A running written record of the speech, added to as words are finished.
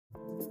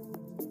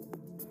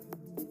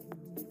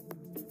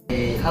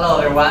hello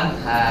everyone,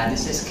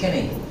 this is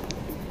Kenny.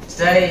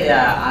 Today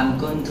I'm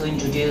going to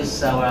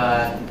introduce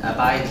our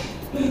bike,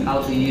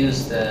 how to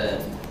use the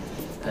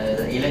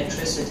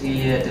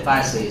electricity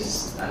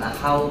devices and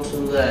how to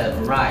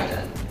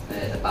ride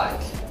the bike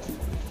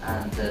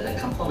and the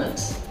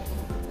components.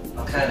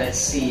 Okay, let's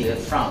see the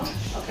front.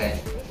 Okay,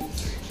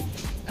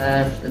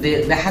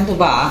 the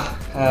handlebar,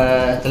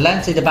 the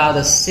length is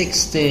about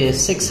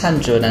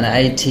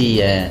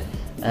 680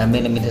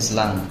 millimeters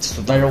long. It's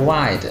very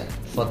wide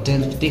for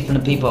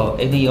different people.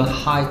 Even your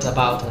height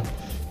about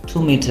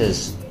 2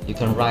 meters, you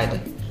can ride it.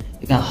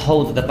 You can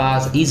hold the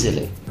bars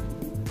easily.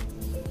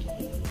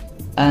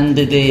 And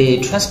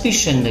the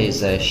transmission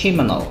is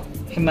Shimano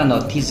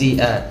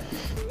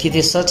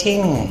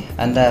TT13,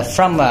 and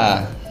from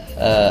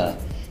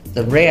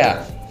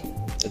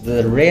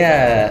the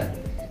rear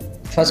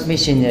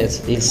transmission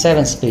is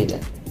 7-speed,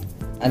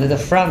 and the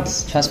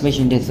front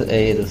transmission is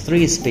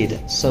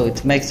 3-speed, so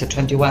it makes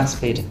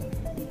 21-speed.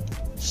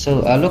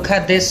 So look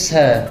at this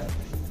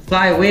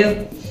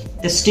flywheel.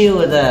 It's still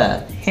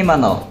the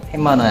Shimano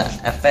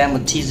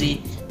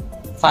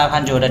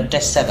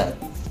FM-TZ500-7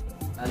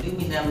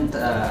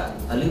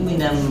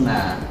 aluminum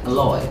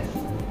alloy.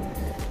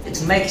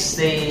 It makes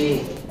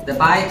the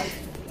bike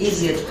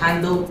easier to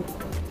handle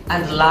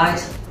and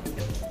light,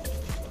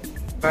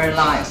 very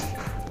light.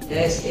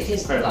 Yes, it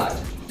is very light.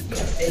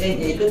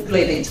 It looks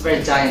like it's a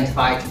very giant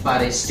bike,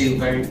 but it's still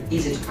very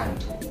easy to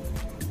handle.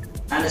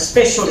 And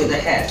especially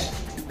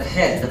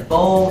the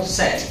ball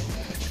set.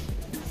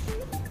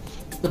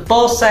 The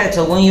ball set,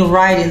 when you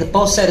ride in the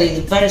ball set, is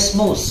very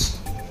smooth.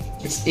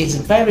 It's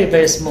very,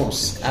 very smooth.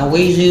 And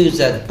we use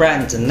the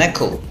brand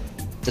Neko.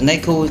 The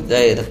Neko,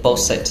 the ball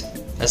set.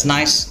 That's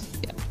nice.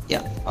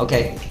 Yeah.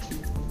 Okay.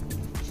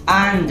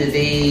 And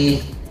the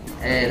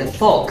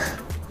fork,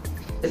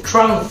 the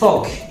crown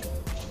fork.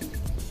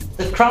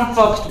 The crown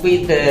fork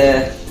with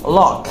the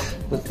lock,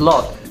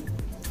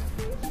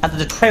 and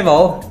the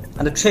travel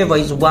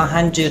is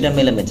 100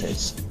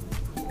 millimeters.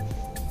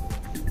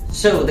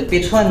 So the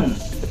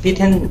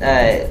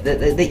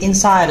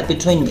inside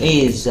between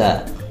is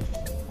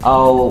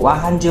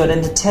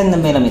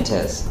 110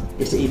 millimeters.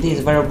 It is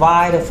very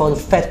wide for the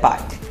fat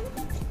bike.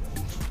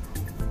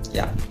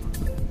 Yeah.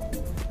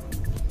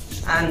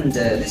 And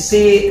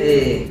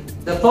see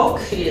the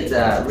fork is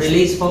a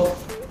release fork.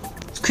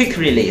 Quick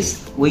release.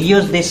 We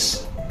use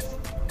this.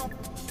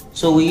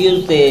 So we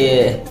use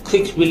the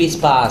quick release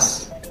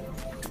bars.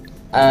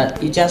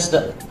 You just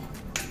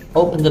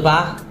open the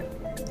bar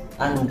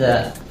and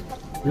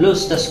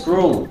loose the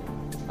screw,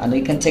 and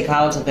you can take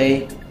out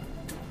the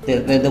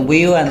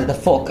wheel and the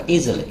fork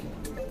easily.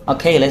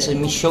 Okay, let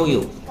me show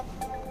you.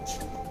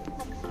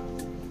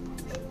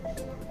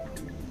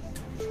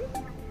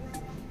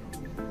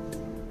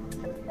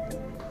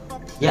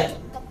 Yeah,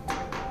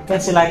 you can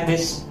see like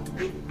this.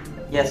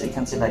 Yes, you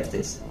can see like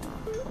this.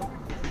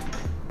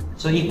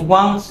 So if you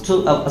want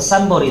to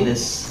assemble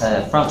this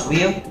front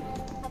wheel,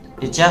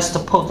 you just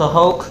put the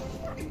hook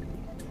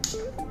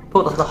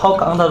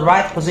on the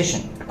right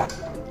position.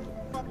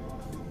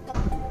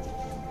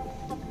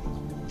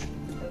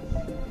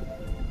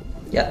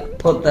 Yeah,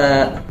 put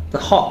the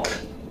hook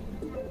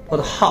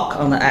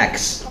on the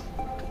X.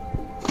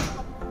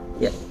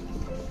 Yeah,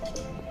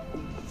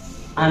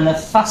 and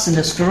fasten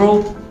the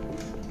screw.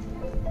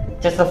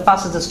 Just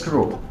fasten the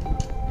screw.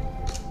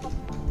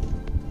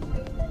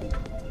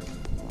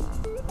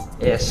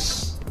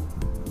 Yes,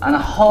 and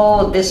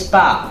hold this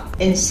bar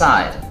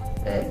inside.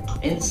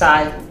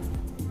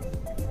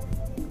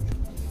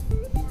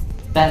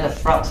 Then the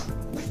front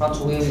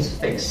wheel is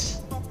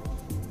fixed.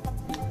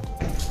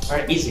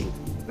 Very easy,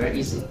 very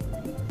easy.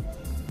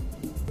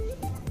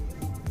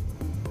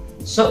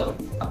 So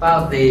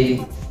about the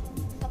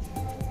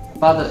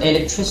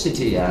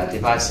electricity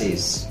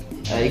devices,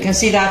 you can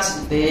see that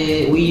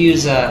we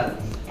use a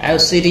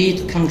LCD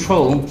to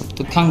control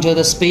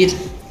the speed,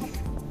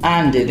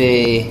 and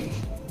the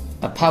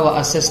power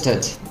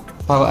assisted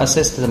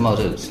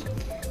models.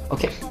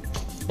 Okay,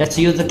 let's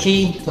use the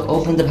key to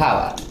open the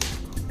power.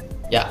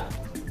 Yeah,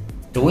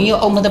 when you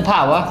open the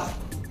power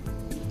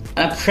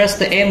and press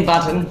the M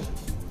button,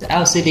 the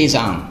LCD is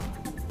on.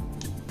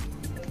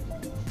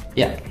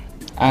 Yeah,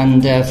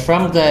 and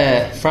from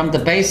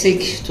the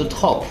basic to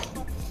top,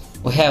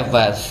 we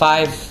have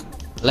 5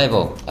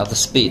 level of the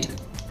speed.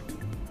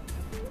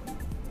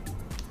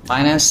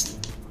 Finance.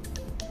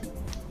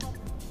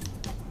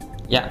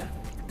 Yeah.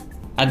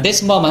 At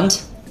this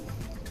moment,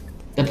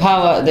 the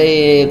power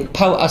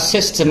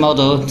assist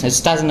model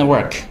doesn't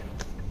work.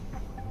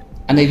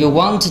 And if you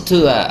want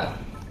to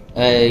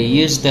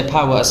use the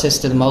power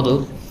assisted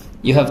model,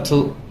 you have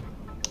to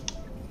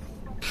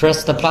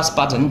press the plus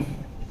button.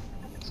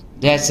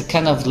 There's a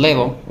kind of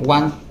level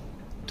 1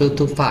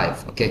 to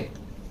 5. Okay.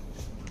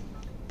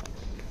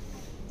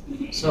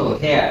 So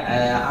here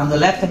on the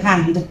left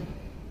hand,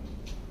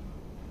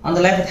 we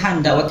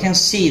can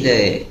see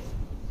the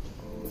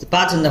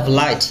button of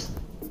light.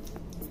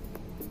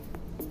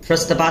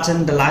 Press the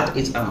button, the light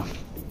is on.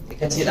 You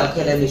can see it.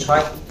 Okay, let me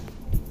try.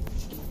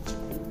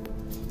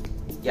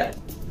 Yeah,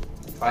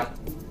 try.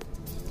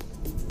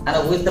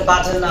 And with the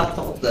button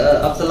of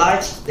the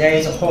light, there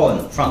is a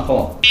horn, front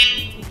horn.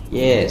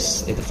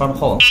 Yes, it's the front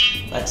horn,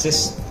 like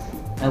this,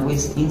 and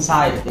with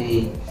inside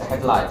the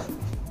headlight.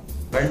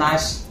 Very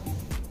nice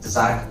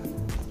design.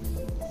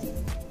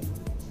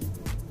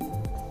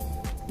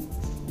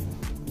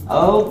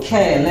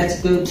 Okay,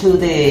 let's go to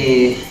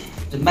the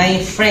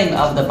main frame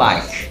of the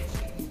bike.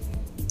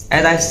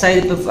 As I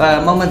said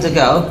a moment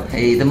ago,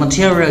 the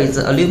material is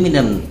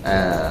aluminum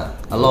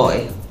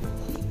alloy.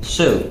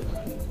 So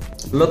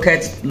look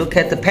at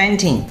the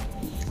painting.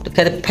 Look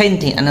at the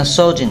painting and the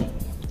soldering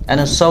and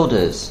the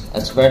solders.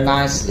 It's very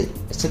nicely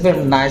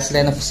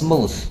and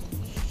smooth.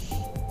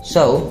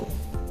 So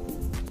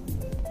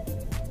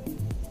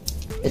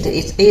it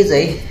is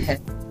easy.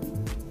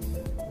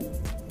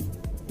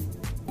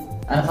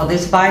 And for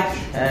this bike,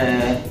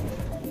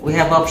 we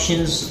have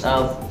options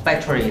of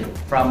battery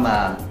from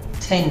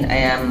 10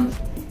 AM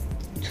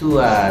to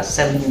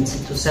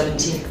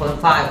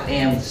 17.5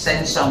 AM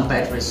Samsung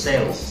battery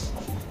cells,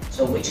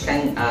 so which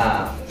can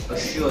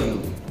assure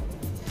you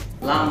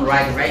long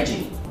ride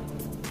range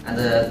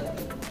and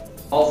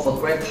offer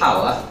great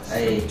power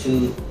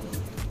to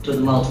the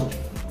motor.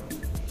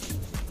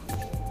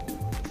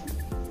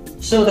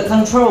 So the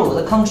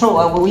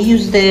control, we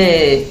use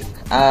the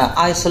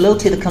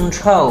isolated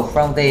control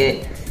from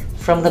the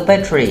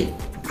battery,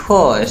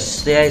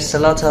 because there is a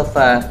lot of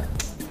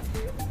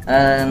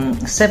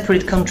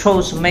separate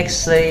controls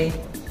makes the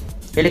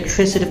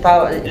electricity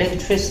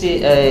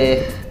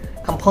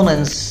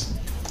components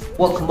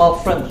work more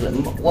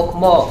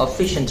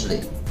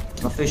efficiently.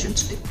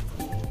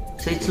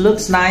 So it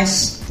looks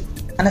nice.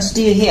 And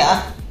still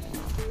here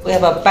we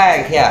have a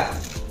bag here.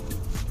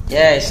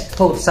 Yes,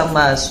 put some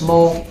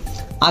small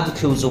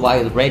articles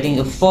while reading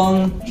a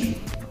phone,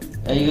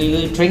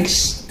 your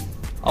drinks,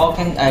 all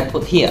can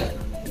put here.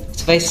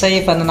 It's very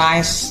safe and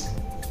nice.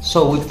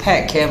 So we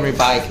pack every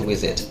bike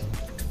with it.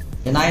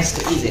 It's nice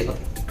and easy.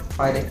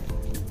 Try it.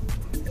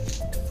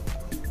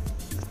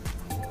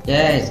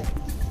 Yes,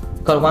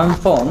 got one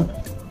phone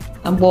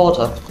and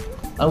water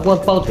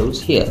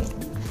bottles here.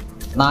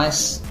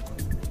 Nice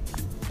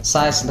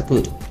size and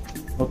good.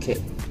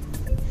 Okay.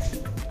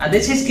 And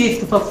this is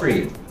gift for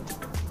free.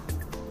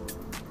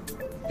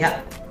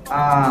 Yeah.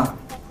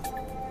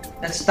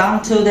 Let's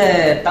down to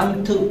the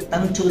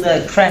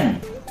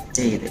crank.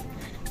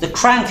 The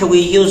crank we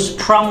use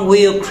prong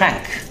wheel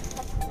crank.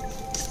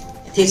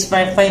 It is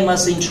very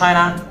famous in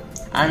China,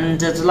 and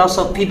there's lots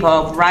of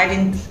people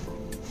riding.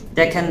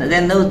 They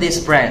know this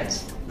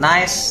brand.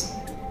 Nice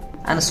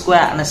and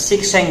square and a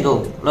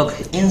 6-angle. Look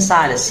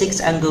inside,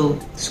 6-angle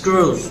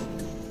screws.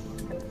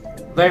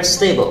 Very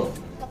stable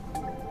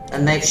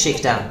and never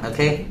shake down.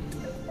 Okay.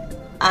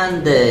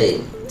 And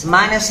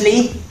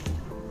minusly,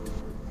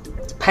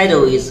 the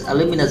pedal is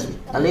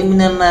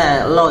aluminum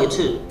alloy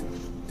too.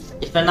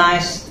 It's very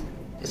nice.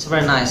 It's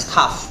very nice,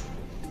 tough.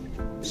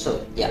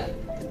 So yeah.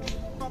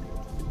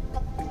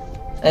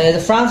 The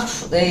front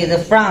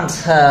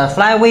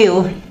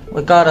flywheel,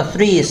 we got a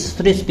three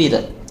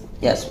speed.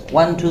 Yes,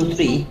 1, 2,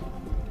 3.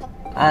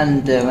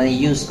 And when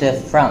you use the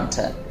front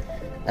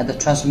the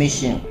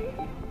transmission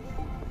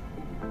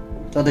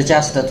to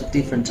adjust to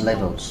different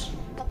levels.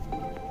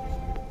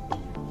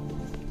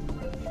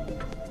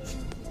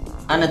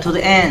 And to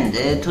the end,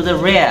 to the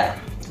rear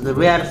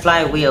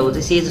flywheel,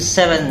 this is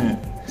 7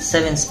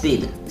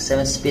 speed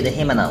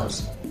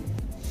Himano's.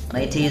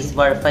 And it is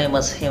very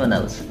famous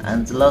Himano's,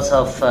 and lots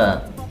of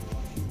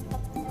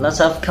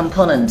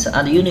components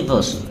and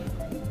universal.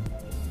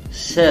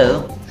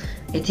 So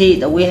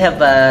we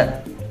have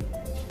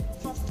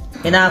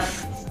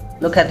enough.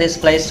 Look at this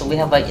place. We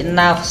have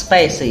enough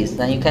spaces.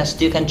 Then you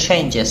still can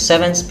change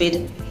 7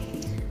 speed,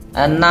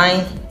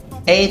 9,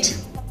 8,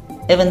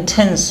 even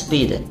 10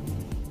 speed.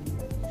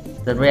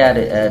 The rear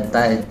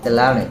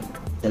Delaric.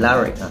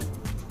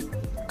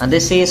 And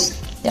this is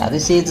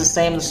the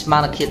same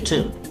smart kit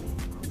too.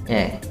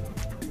 Yeah.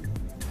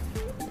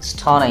 It's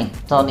Tony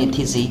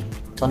TZ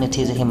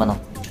Himano.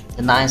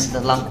 The nice,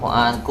 the long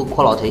and good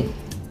quality.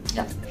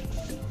 Yeah.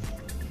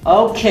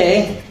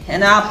 Okay,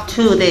 and up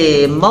to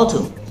the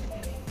motor.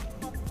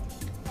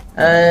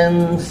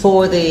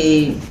 For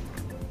the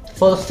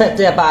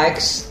factory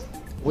bikes,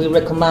 we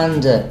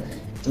recommend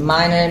the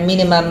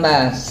minimum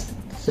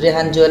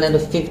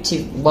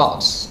 350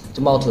 watts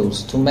the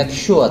motors to make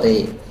sure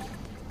the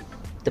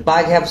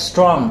bike have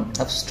strong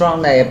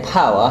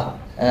power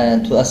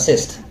to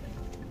assist.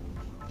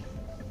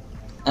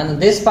 And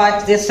this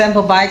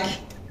sample bike,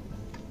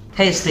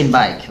 testing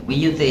bike, we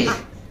use the,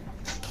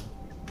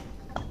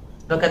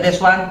 look at this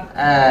one,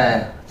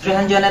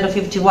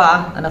 350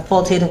 watt and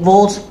 48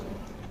 volt.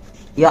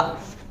 Yeah,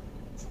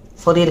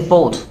 48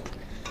 volt.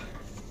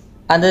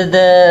 And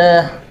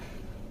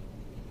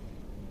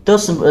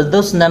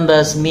those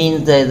numbers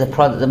mean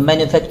the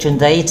manufacturing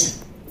date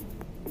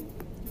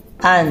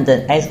and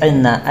the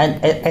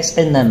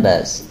SN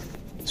numbers.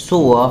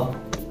 So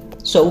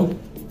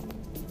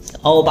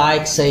all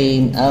bikes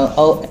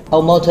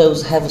all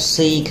motors have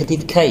C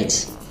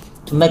certificate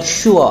to make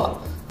sure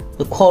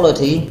the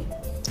quality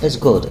is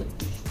good.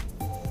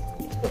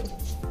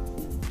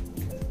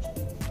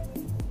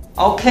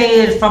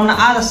 Okay, from the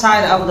other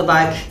side of the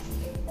bike,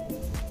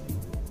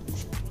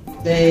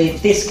 the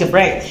disc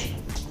brake.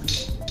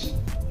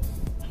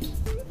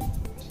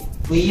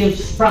 We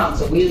use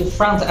front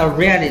and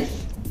rear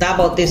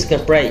double disc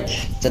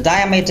brake. The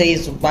diameter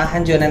is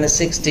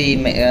 160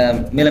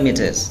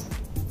 millimeters.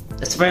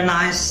 It's very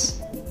nice.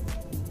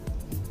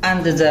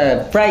 And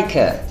the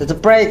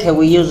breaker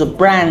we use a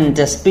brand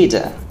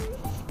speeder.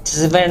 It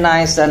is very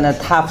nice and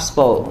tough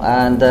sport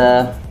and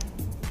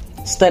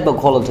stable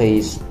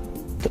qualities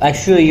to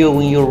assure you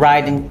when you're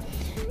riding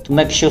to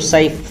make you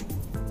safe.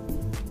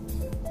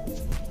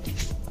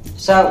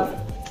 So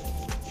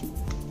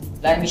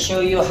let me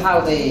show you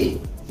how they.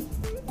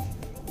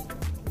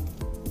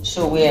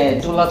 So we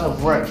do a lot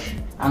of work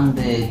on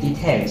the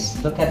details.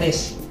 Look at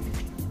this.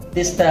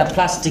 This the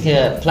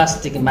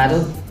plastic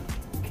metal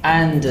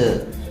and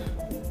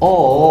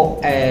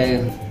all.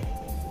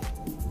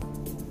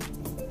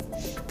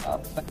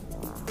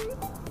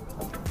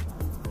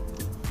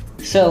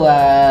 So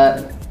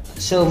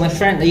my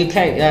friend, you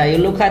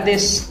look at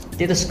this.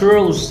 These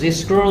screws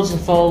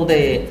for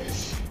the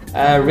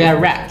rear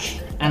rack,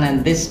 and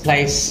then this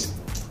place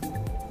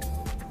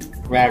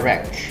rear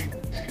rack,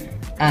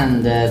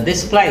 and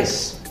this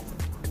place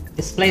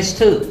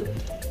too.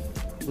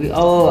 We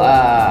all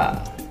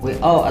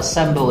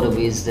assembled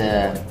with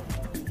the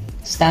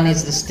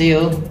stainless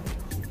steel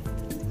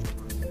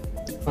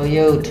for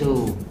you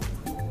to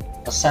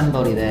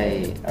assemble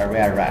the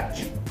rear rack.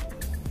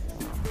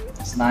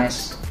 It's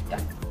nice. Yeah.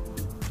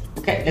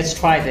 Okay, let's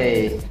try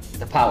the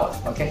power.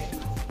 Okay.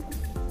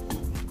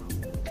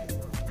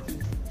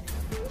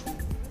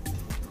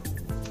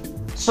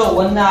 So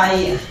when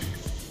I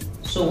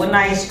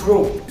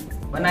screw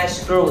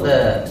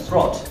the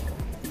throat,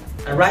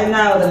 and right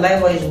now the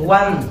level is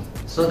 1,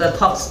 so the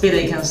top speed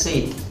you can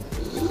see.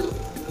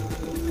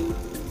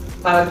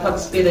 Top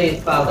speed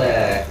is about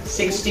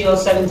 60 or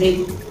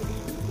 70.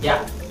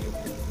 Yeah.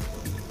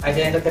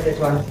 Again, look at this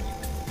one.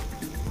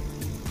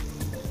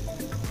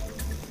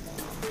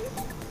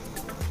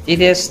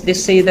 This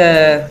is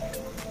the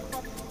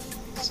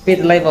speed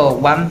level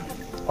 1.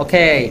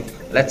 Okay,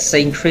 let's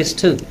increase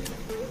 2.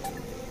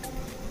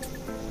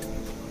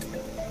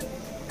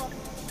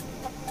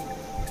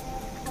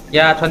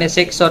 Yeah,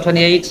 26 or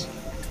 28.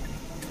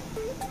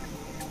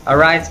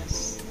 Alright,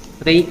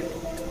 3.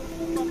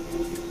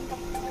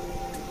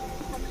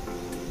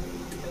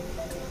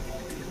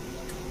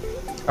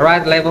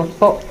 Alright, level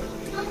 4.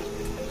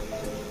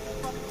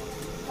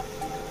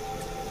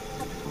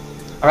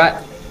 Alright.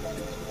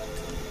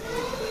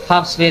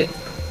 Top speed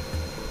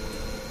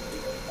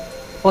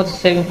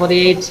 47,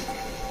 48.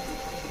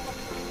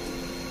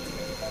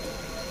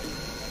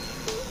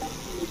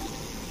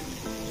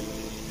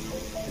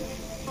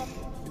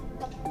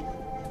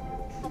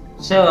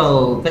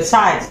 So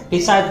besides the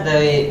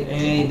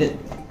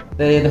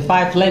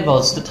 5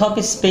 levels, the top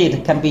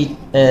speed can be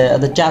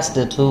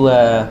adjusted to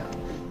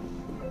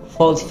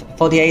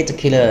 48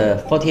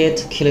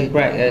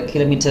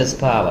 kilometers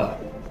per hour.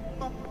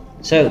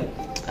 So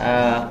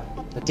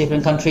the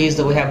different countries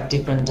that we have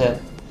different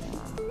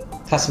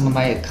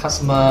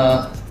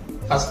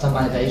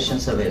customization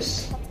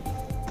service.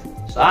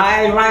 So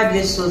I ride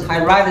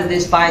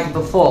this bike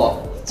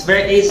before. It's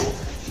very easy.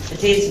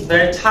 It is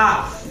very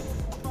tough.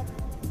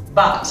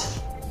 But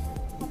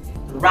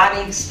the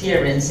riding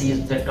experience is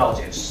very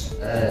gorgeous.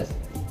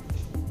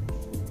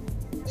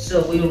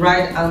 So we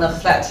ride on a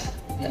flat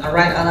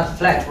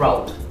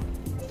road.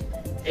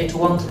 It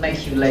won't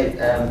make you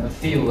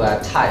feel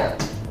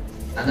tired.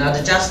 And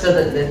adjust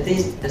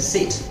the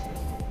seat.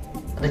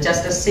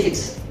 Adjust the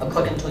seat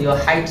according to your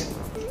height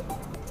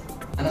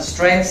and the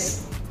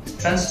strength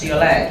to your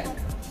leg.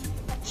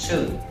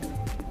 So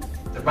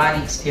the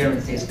riding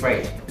experience is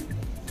great.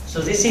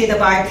 So this is the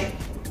bike.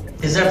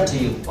 Deserve to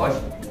you, boys.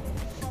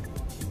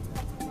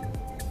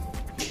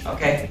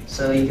 Okay,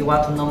 so if you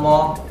want to know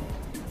more,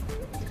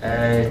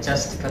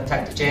 just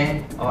contact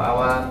Jane or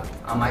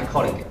my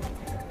colleague.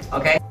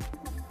 Okay.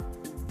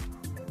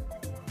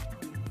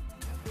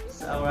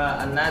 So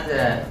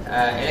another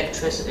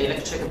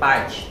electric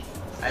bike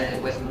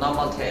with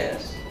normal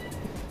tires.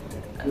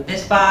 And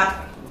this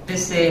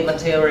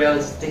material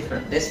is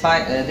different. This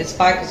bike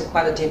is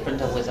quite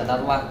different with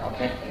another one.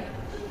 Okay.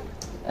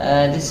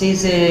 This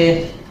is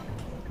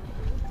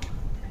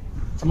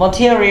the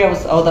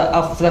materials of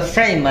the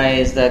frame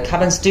is the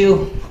carbon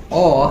steel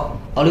or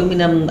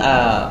aluminum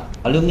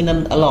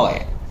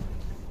alloy.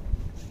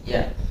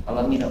 Yeah,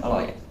 aluminum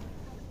alloy.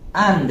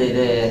 And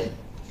the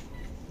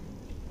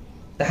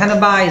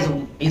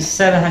handlebar is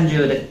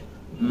 700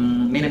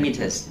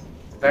 millimeters.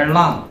 Very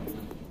long.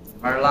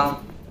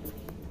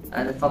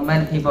 And for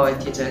many people,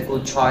 it is a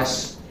good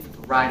choice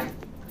to ride.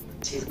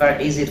 It is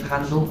very easy to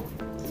handle.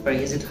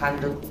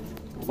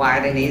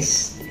 Wide it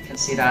is. You can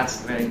see that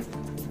very.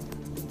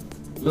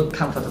 Look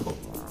comfortable,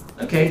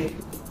 okay?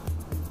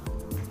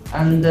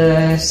 And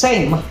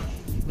same,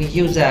 we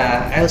use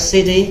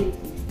LCD.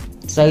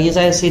 So use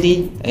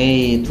LCD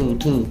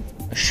to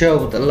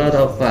show a lot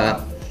of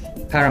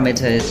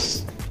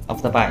parameters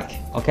of the bike.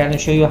 Okay, I'll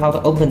show you how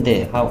to open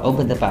the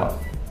valve.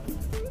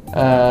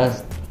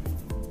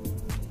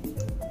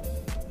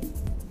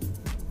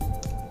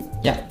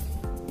 Yeah.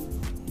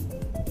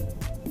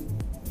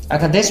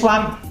 Okay, this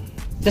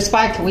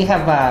bike we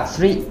have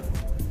three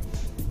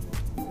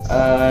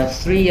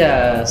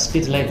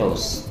speed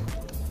levels: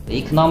 the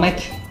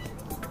economic,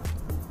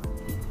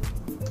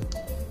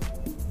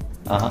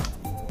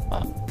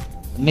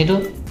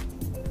 middle,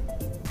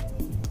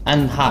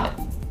 and high.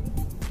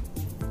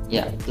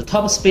 Yeah, the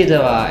top speed,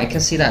 I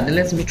can see that.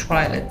 Let me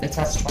try it. Let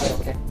us try it.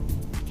 Okay.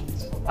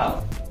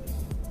 Power.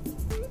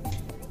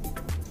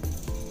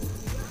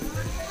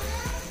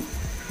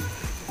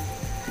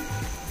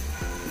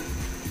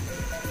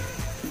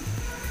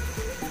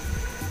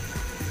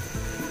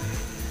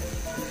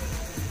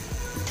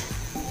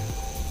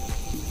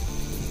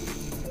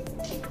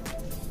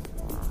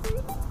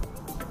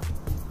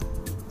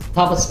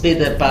 Top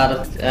speed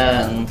about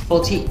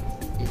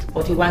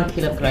 41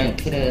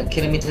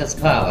 kilometers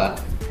per hour.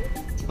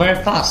 It's very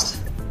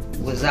fast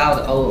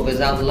without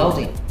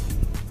loading.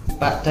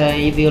 But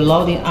if you're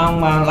loading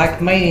on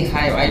like me,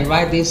 I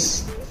ride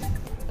this.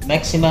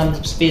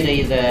 Maximum speed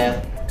is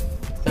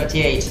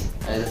 38,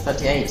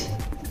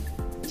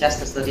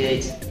 just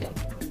 38. Yeah.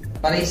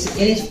 But it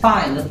is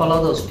fine to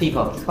follow those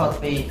people because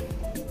the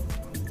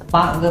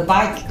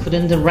bike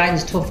couldn't run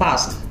too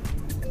fast.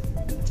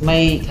 It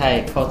may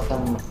cause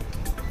them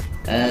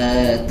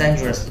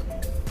dangerous.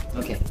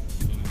 Okay.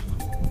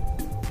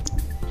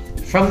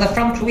 From the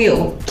front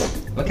wheel,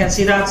 we can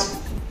see that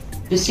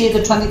you see the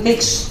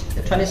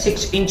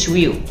 26-inch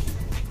wheel,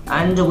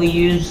 and we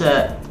use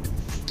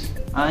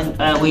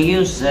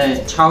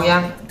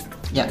Chaoyang.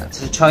 Yeah,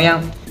 it's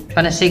Chaoyang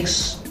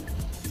 26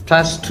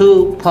 plus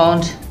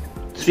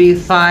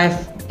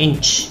 2.35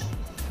 inch.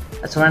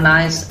 That's very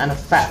nice and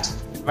fat,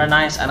 very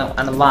nice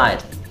and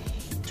wide.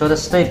 So the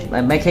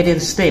make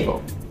it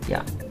stable.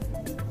 Yeah.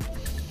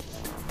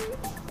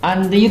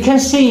 And you can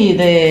see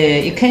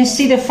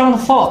the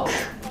front fork.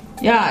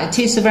 Yeah, it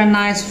is a very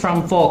nice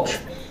front fork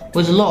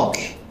with lock,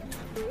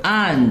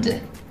 and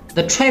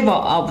the travel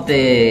of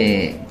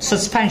the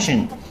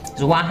suspension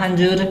is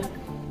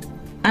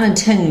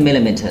 110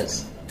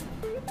 millimeters.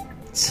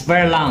 It's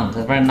very long,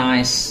 very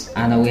nice,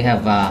 and we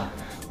have a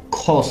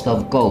cost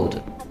of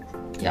gold.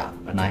 Yeah,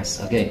 very nice.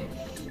 Okay,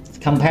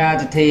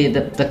 compared to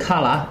the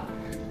color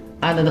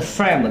and the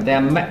frame, they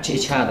match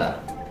each other.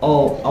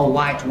 All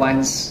white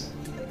ones.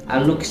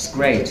 Looks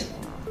great.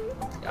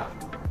 Yeah.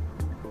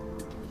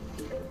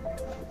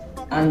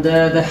 And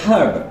the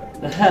herb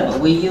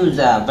we use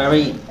a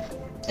very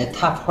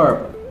tough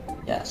herb.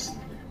 Yes.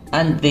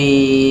 And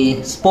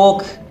the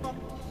spoke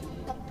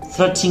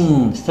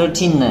 13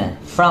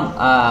 front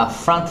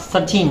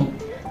 13,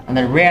 and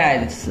the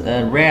rear is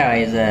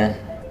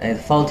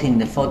 14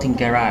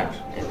 garage.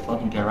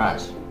 14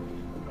 garage.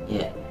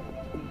 Yeah.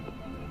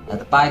 And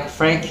the bike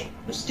brake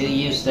we still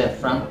use the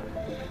front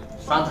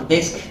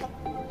disc.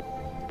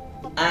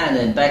 And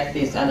the back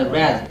disc and the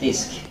rear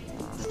disc.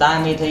 The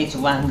diameter is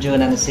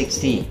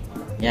 160.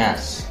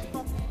 Yes.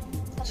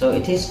 So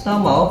it is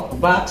normal,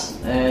 but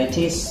it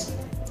is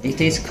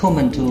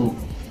common to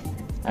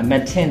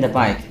maintain the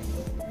bike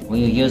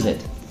when you use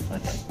it.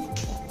 Okay.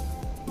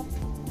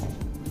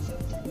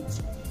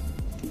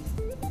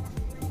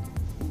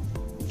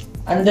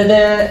 And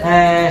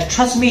the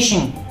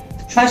transmission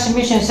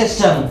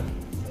system,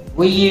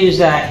 we use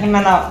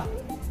Himano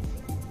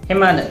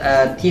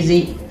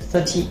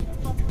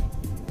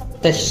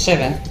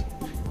TZ30-7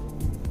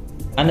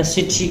 and the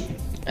CT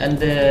and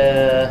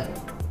the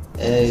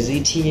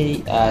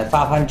ZT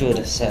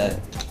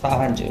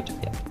 500.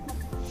 Yeah.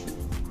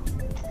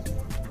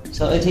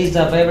 So it is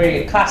a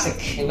very classic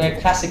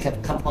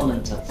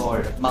component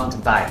for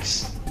mountain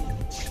bikes.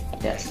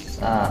 Yes.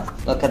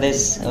 Look at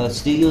this.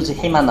 Still use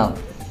Himano.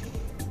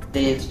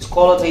 The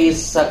quality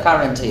is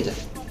guaranteed.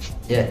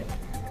 Yeah.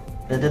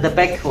 The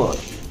backward.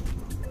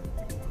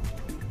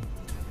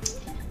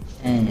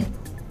 And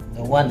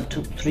 1,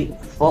 2, 3,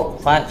 4,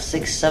 5,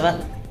 6,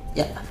 7.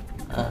 Yeah.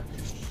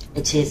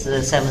 It is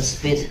 7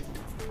 speed.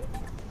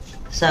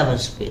 7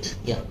 speed.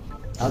 Yeah.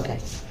 Okay.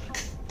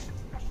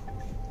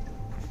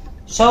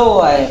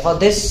 So for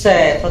this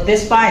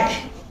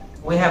bike,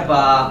 we have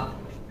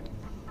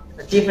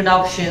different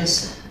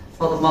options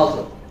for the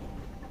motor,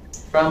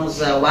 from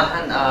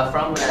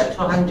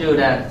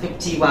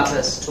 250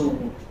 watts to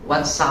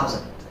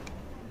 1000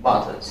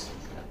 watts.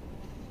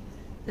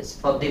 It's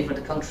for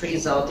different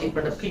countries or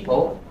different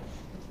people,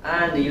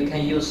 and you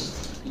can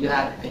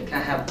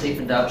have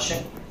different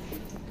option.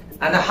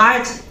 And the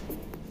height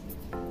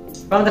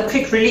from the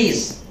quick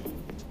release.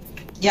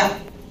 Yeah.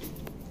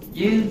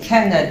 You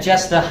can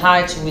adjust the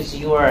height with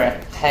your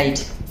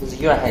height.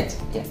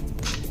 Yeah.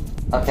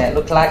 Okay.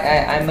 Look like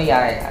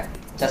I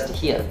just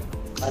here.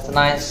 That's a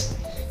nice,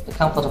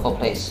 comfortable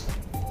place.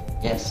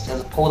 Yes.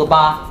 Just pull the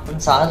bar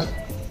inside.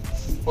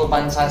 Pull the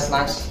bar inside is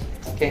nice.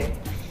 Okay.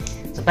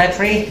 The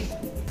battery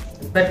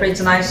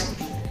is nice.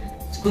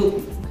 It's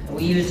good.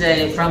 We use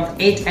from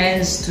 8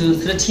 amps to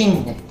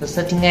 13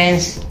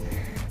 amps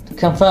to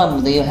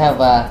confirm that you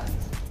have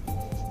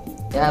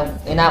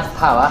enough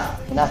power.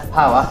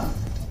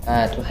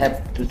 to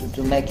help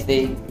to make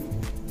the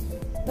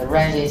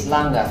range is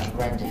longer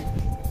range.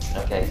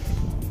 Okay.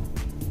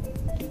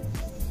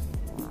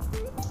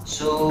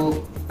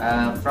 So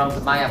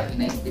from my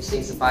opinion, this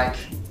is a bike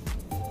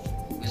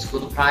with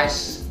good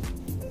price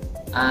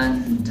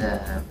and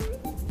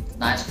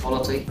nice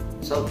quality.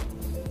 So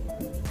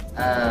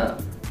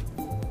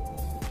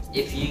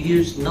if you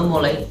use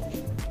normally,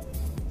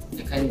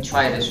 you can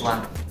try this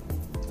one.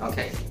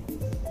 Okay.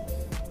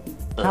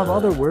 Have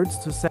other words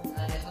to say?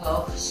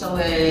 Hello. So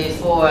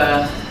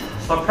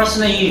for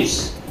personal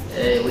use,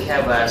 we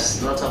have a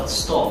lot of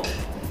stock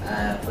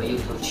for you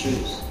to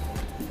choose.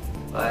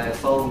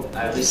 For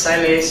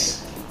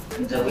resellers,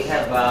 and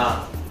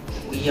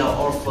we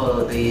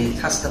offer the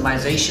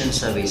customization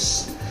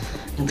service,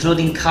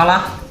 including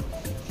color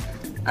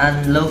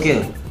and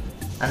logo.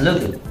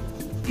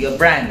 Your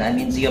brand, I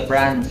mean your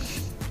brand.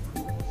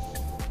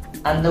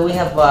 And we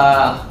have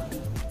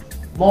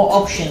more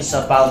options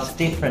about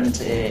different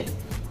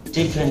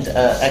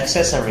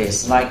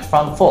accessories like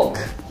front fork,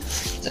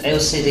 the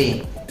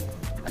LCD,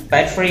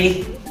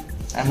 battery,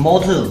 and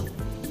motor,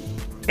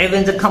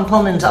 even the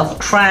component of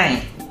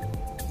crane,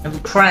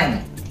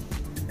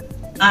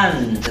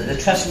 and the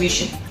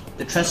transmission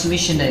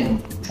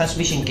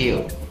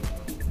gear.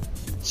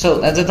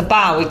 So at the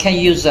bar we can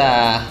use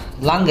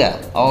longer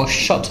or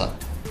shorter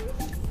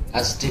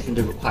as different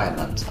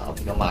requirement of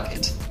your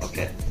market.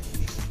 Okay.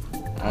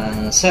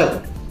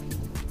 So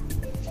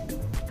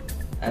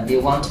if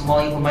you want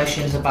more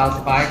information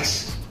about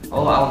bikes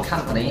or our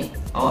company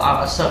or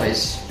our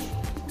service,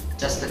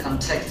 just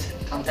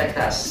contact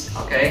us.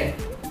 Okay.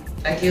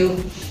 Thank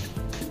you.